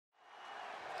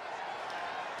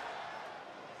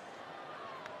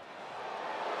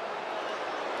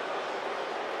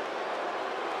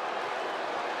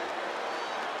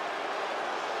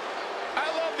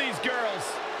girls.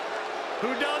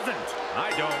 Who doesn't? I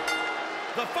don't.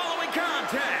 The following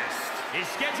contest is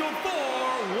scheduled for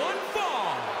one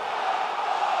fall.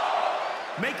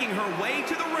 Making her way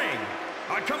to the ring,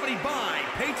 accompanied by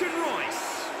Peyton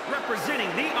Royce, representing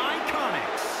the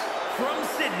Iconics. From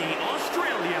Sydney,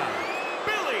 Australia,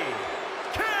 Billy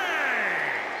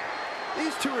Kay.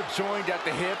 These two are joined at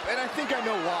the hip, and I think I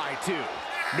know why, too.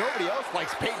 Nobody else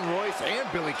likes Peyton Royce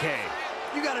and Billy Kay.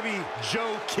 You gotta be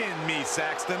joking me,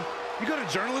 Saxton. You go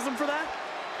to journalism for that?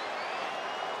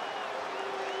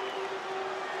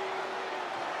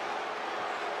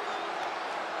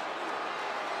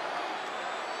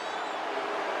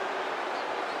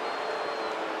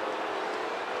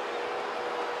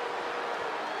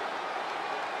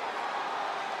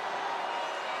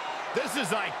 This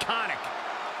is iconic.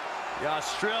 The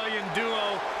Australian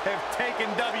duo have taken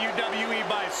WWE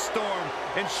by storm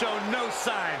and show no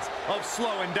signs of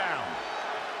slowing down.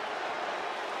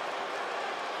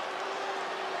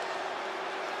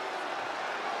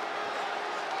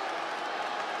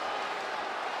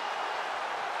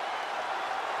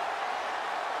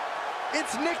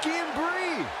 It's Nikki and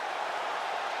Brie.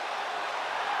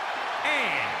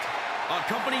 And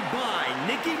accompanied by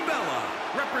Nikki Bella,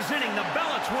 representing the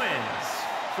Bella Twins.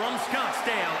 From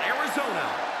Scottsdale, Arizona,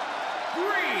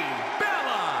 Brie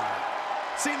Bella.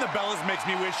 Seeing the Bellas makes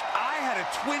me wish I had a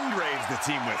twin to raise the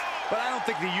team with, but I don't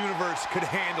think the universe could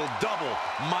handle double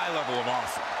my level of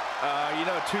awesome. You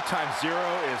know, 2 times 0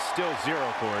 is still 0,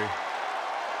 Corey.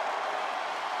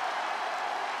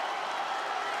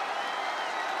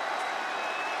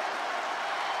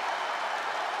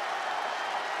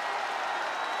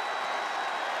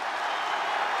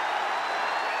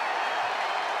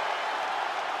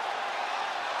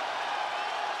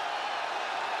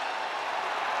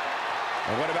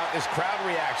 And what about this crowd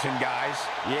reaction, guys?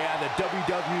 Yeah, the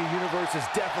WWE Universe is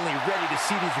definitely ready to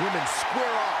see these women square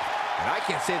off. And I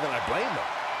can't say that I blame them.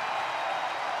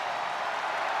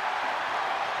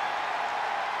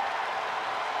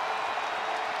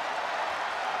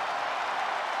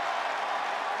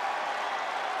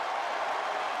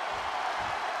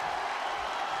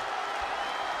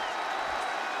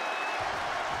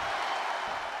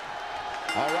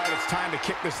 All right, it's time to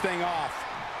kick this thing off.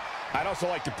 I'd also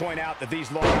like to point out that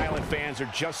these Long Island fans are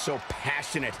just so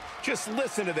passionate. Just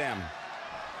listen to them.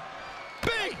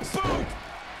 Big boot!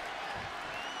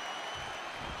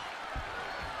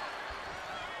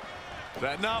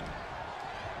 Setting up.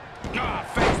 Ah,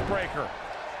 face breaker.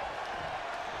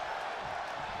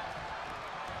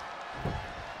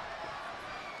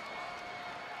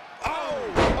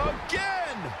 Oh,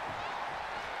 again!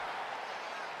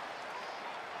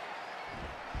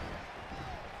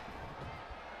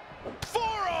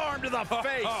 Forearm to the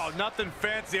face. Oh, nothing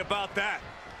fancy about that.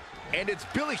 And it's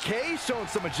Billy Kay showing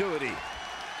some agility.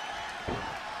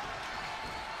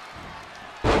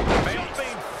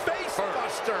 Jumping face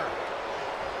buster.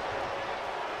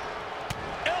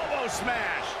 Elbow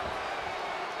smash.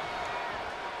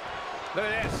 Look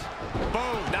at this.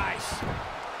 Boom, nice.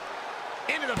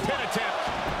 Into the pin attempt.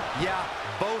 Yeah,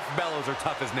 both Bellas are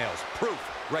tough as nails. Proof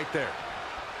right there.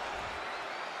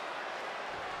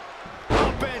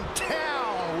 Up and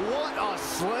down. What a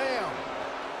slam.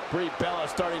 Brie Bella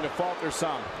starting to falter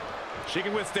some. She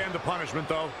can withstand the punishment,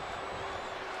 though.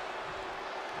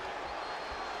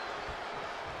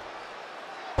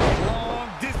 Long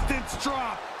distance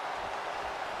drop.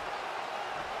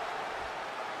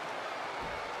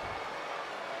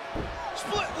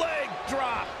 Split leg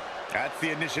drop. That's the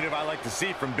initiative I like to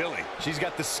see from Billy. She's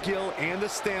got the skill and the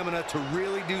stamina to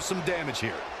really do some damage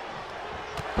here.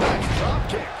 Nice drop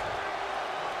kick.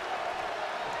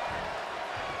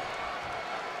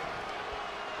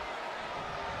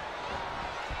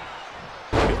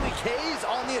 Billy Kay's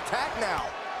on the attack now.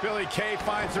 Billy Kay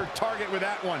finds her target with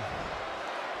that one.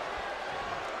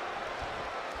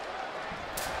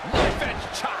 Knife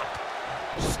edge chop.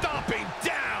 Stomping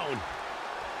down.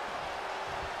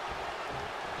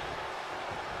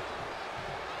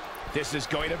 This is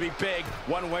going to be big,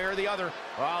 one way or the other.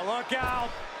 Oh, look out.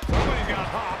 Somebody's got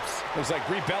hops. Looks like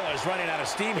Brie Bella is running out of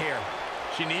steam here.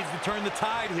 She needs to turn the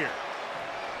tide here.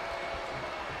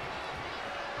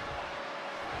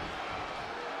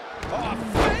 Oh,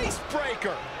 face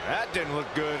breaker. That didn't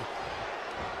look good.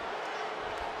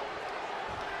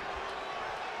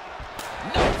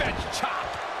 Knife edge chop.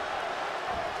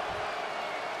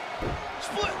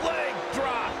 Split leg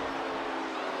drop.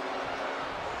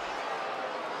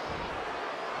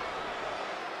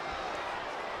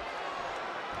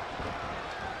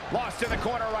 Lost in the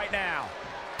corner right now.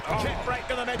 Kick right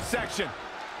to the midsection.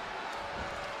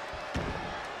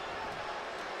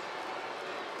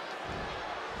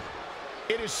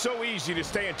 It is so easy to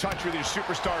stay in touch with your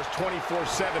superstars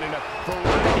 24/7 in a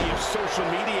variety of social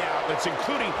media outlets,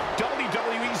 including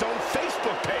WWE's own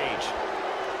Facebook page.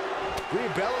 Brie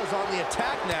Bella's on the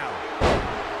attack now.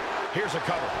 Here's a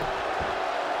cover.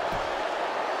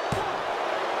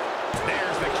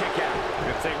 There's the kick out.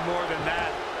 It'll take more than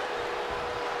that.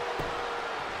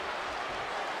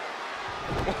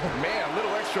 Oh, man, a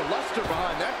little extra luster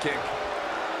behind that kick.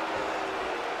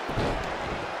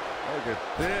 Look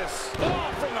at this. Oh,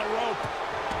 from the rope.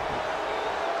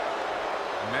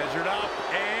 Measured up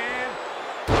and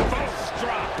First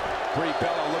drop. Brie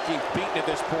Bella looking beaten at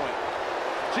this point.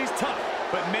 she's tough,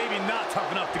 but maybe not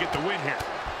tough enough to get the win here.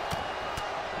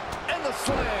 And the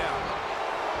slam.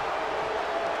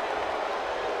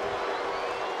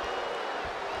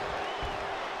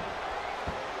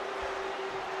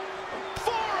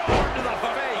 Forearm to the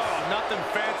face. Oh, nothing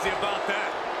fancy about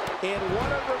that. And what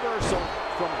a reversal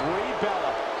from Brie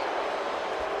Bella.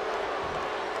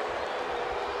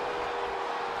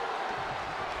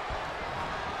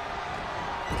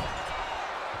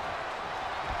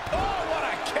 Oh, what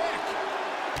a kick.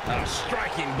 A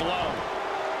striking blow.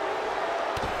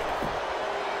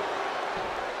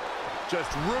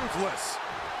 Just ruthless.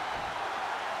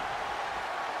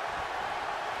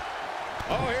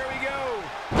 Oh, here we go.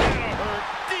 That'll hurt.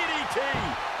 DDT.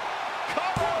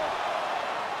 Cover.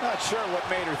 Not sure what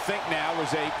made her think now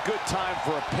was a good time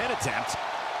for a pin attempt.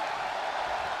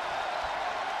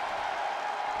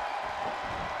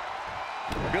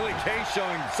 Billie Kay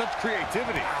showing such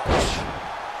creativity.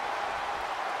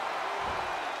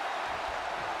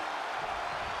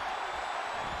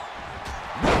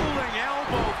 Rolling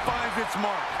elbow finds its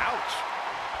mark. Ouch.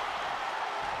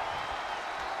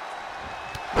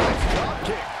 Nice drop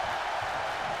kick.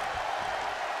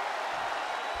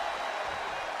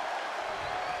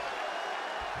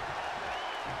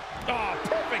 Oh,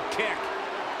 perfect kick.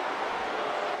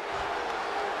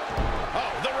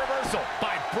 Oh, the reversal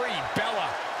by Brie Bella.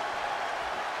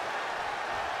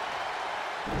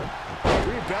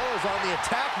 Brie Bella's on the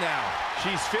attack now.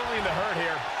 She's feeling the hurt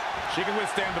here. She can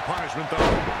withstand the punishment, though.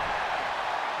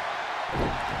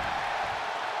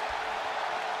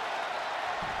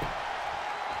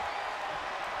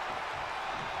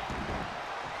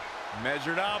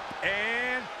 Measured up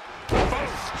and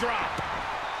First drop.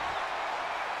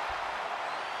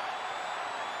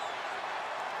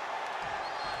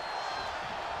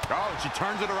 oh, she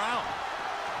turns it around.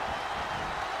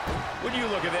 When you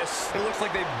look at this, It looks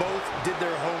like they both did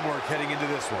their homework heading into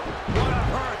this one. What a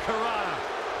hurricanrana.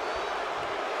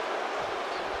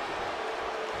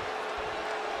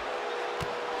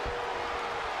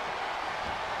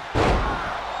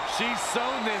 She's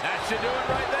sewn this. that should do it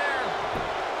right there.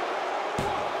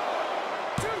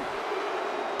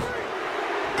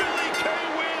 Billie Kay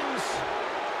wins.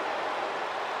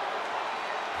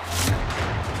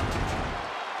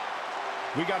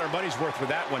 We got our money's worth for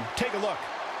that one. Take a look.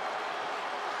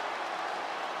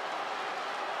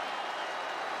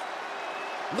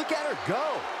 Look at her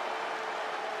go.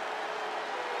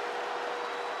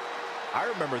 I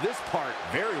remember this part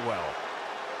very well.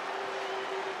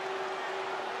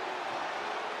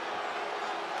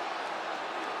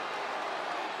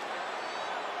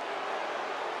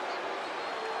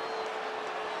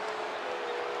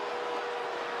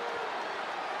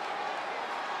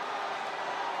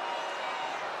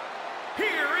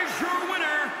 Here is your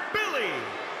winner, Billie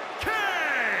Kay.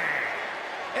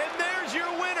 And there's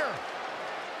your winner.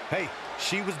 Hey,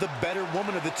 she was the better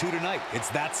woman of the two tonight. It's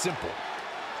that simple.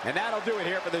 And that'll do it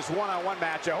here for this one-on-one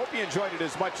match. I hope you enjoyed it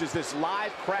as much as this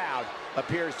live crowd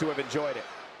appears to have enjoyed it.